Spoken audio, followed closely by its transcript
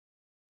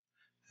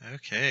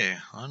Okay,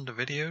 on to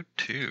video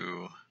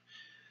 2.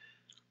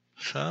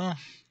 So,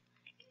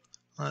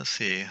 let's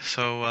see.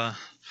 So,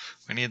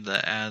 we need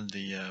to add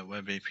the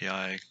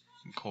WebAPI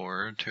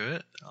core to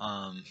it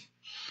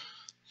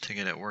to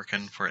get it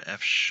working for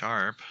F#.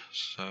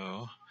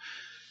 So,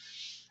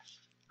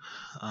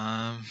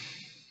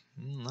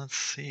 let's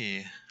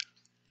see.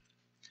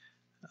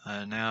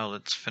 Now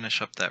let's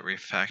finish up that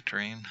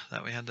refactoring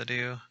that we had to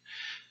do.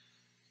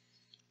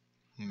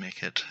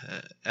 Make it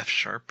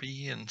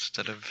F#y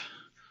instead of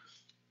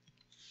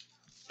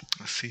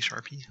C#.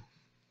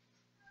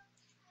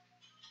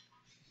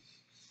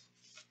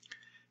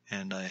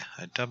 And I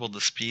doubled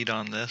the speed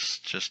on this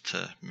just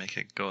to make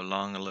it go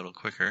along a little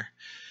quicker.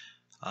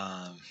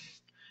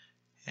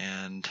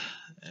 And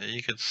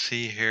you could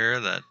see here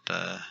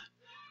that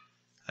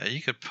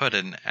you could put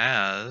an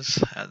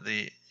as at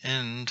the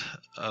end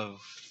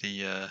of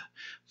the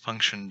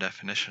function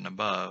definition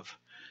above,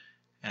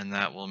 and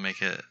that will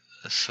make it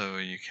so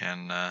you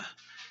can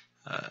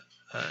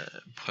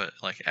put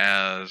like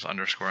as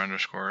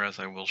 __ as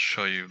I will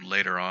show you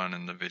later on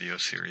in the video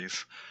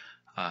series,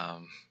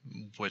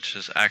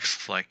 which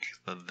acts like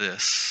the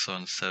this. So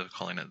instead of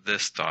calling it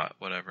this dot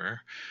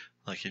whatever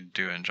like you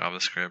do in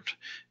JavaScript,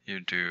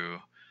 you do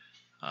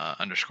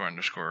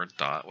 __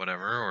 dot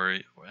whatever,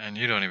 and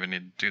you don't even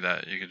need to do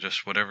that. You could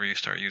just, whatever you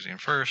start using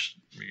first,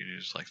 you could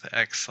use like the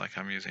X like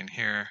I'm using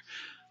here,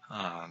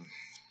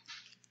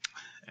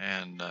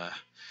 and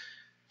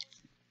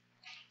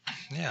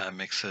yeah, it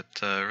makes it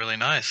really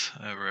nice,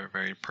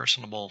 very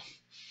personable.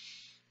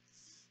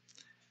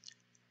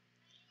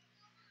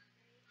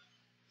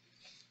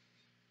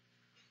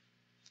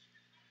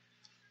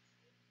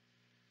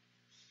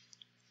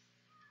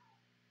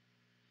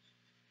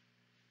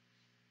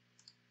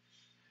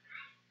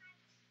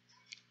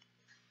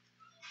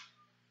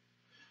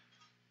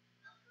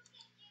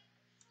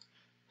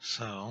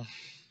 So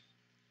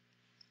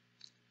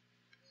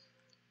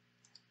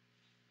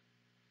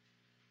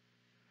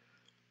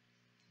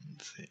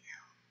let's see.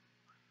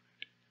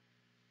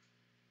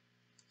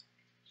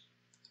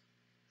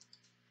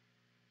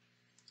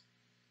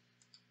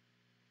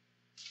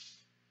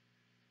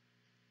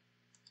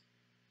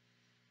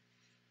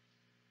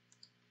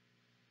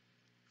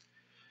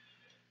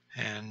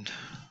 And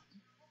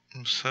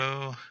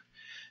so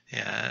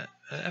yeah,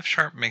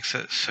 F# makes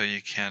it so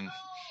you can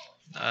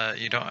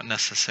you don't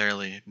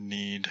necessarily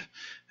need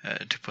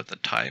to put the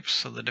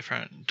types of the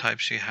different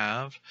types you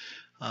have.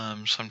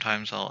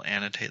 Sometimes I'll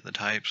annotate the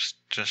types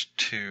just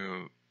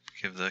to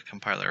give the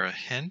compiler a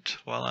hint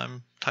while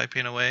I'm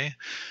typing away,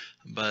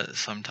 but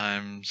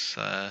sometimes,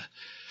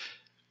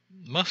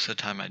 most of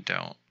the time I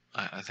don't.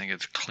 I think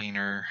it's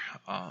cleaner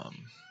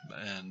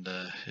and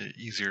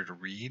easier to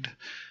read,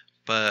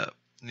 but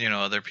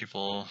other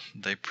people,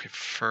 they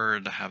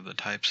prefer to have the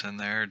types in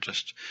there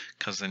just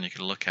because then you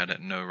can look at it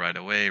and know right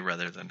away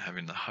rather than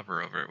having to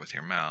hover over it with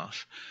your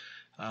mouse.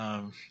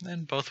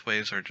 And both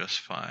ways are just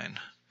fine.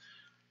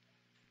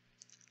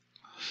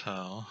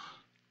 So,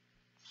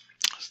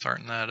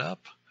 starting that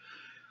up,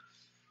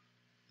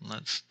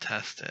 let's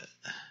test it.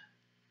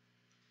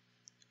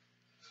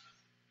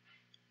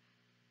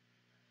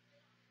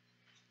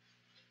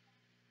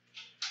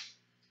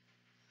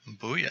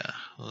 Booyah,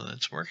 well,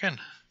 it's working.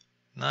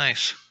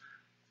 Nice.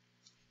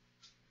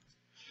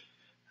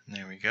 And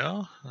there we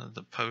go.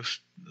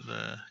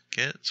 The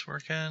get's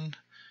working.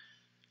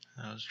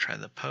 Let's try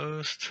the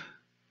post.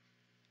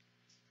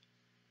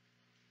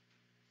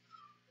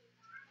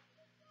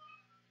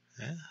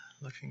 Yeah,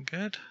 looking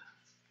good.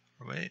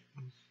 Wait,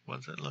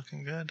 was it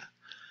looking good?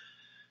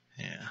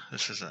 Yeah,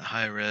 this isn't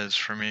high res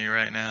for me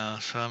right now,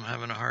 so I'm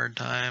having a hard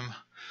time.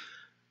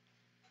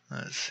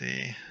 Let's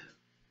see.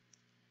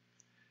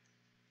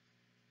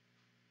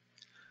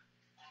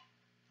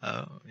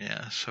 Oh,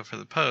 yeah, so for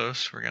the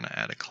post, we're going to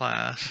add a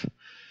class.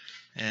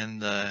 And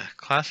the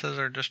classes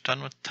are just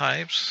done with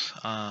types.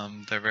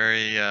 They're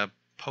very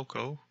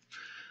POCO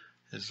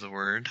is the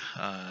word.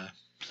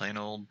 Plain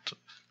old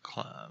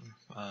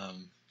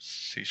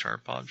C#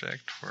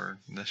 object for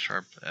this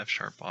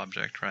F#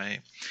 object, right?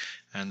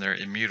 And they're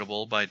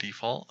immutable by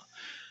default.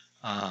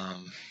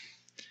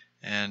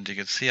 And you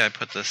can see I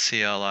put the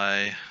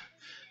CLI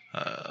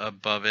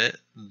above it,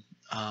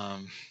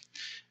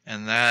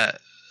 and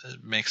that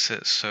makes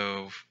it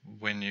so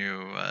when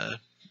you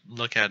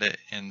look at it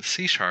in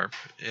C#,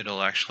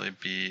 it'll actually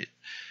be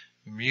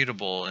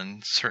mutable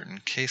in certain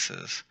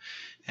cases.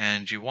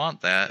 And you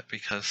want that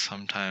because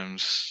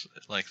sometimes,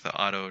 like the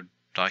auto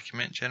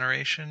document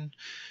generation,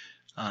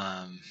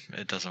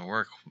 it doesn't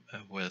work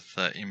with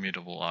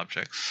immutable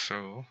objects.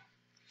 So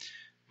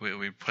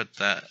we put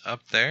that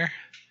up there,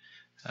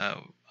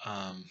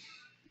 and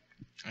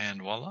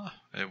voila,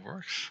 it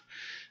works.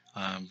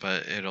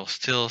 But it'll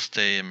still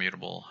stay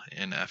immutable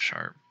in F#.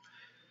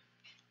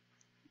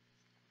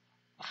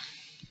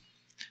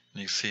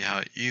 You see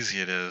how easy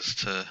it is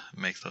to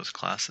make those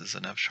classes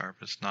in F#.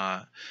 It's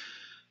not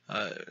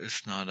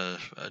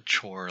a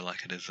chore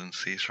like it is in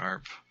C#.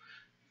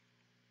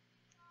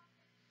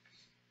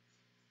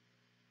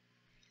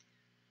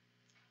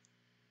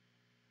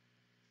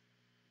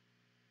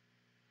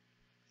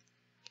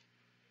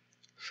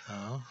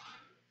 So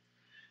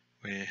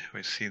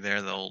we see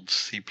there the old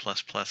C++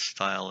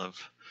 style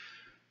of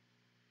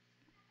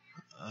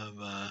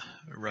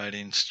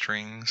writing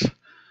strings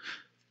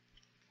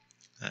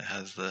that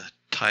has the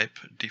type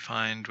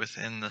defined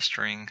within the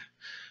string.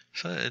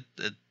 So it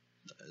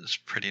is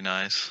pretty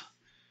nice.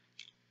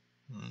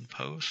 And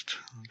post.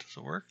 Does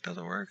it work? Does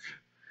it work?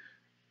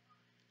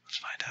 Let's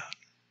find out.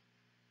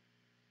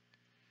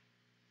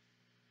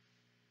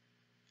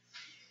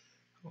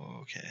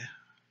 Okay.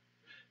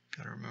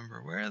 Gotta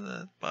remember where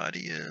the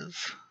body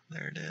is.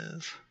 There it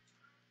is.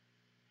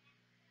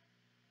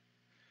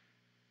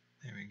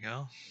 There we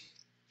go.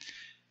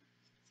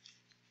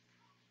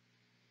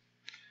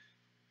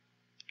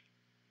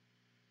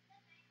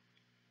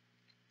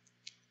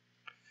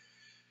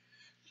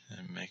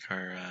 And make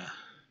our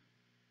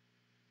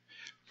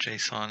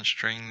JSON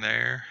string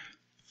there.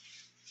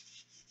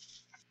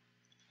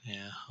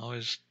 Yeah,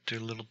 always do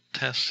little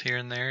tests here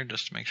and there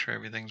just to make sure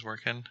everything's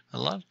working. A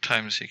lot of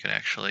times you could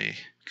actually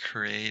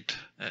create,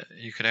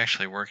 you could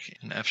actually work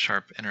in F#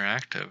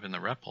 interactive in the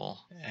REPL,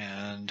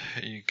 and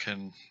you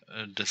can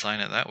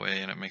design it that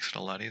way, and it makes it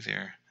a lot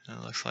easier. And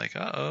it looks like,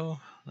 uh-oh,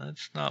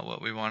 that's not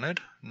what we wanted,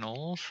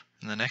 nulls.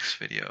 In the next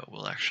video,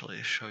 we'll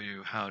actually show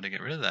you how to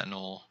get rid of that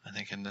null. I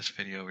think in this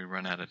video we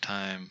run out of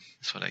time.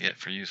 That's what I get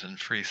for using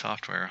free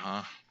software,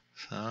 huh?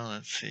 So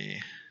let's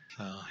see.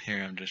 So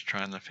here I'm just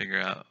trying to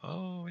figure out,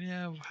 oh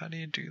yeah, how do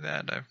you do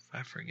that?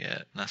 I forget.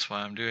 And that's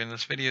why I'm doing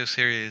this video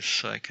series,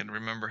 so I can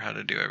remember how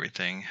to do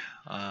everything.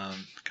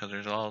 Because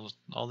there's all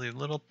these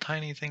little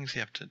tiny things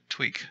you have to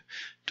tweak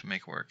to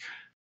make work.